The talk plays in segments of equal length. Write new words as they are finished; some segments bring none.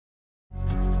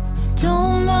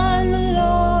Don't mind the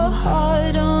low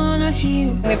heart on a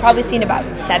heel. We've probably seen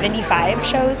about 75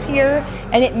 shows here,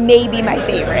 and it may be my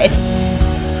favorite.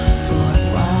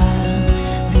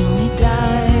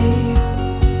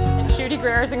 Judy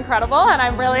Greer is incredible, and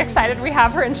I'm really excited we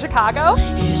have her in Chicago.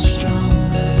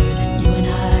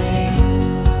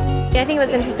 I think it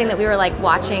was interesting that we were like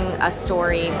watching a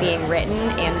story being written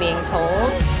and being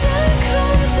told.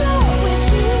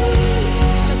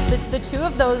 Just the two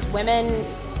of those women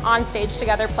on stage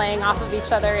together playing off of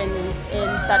each other in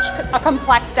such a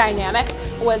complex dynamic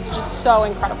was just so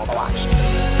incredible to watch.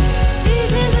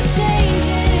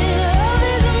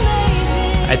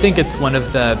 I think it's one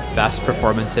of the best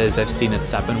performances I've seen at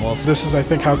Steppenwolf. This is, I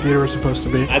think, how theater is supposed to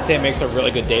be. I'd say it makes a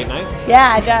really good date night.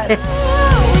 Yeah, it does.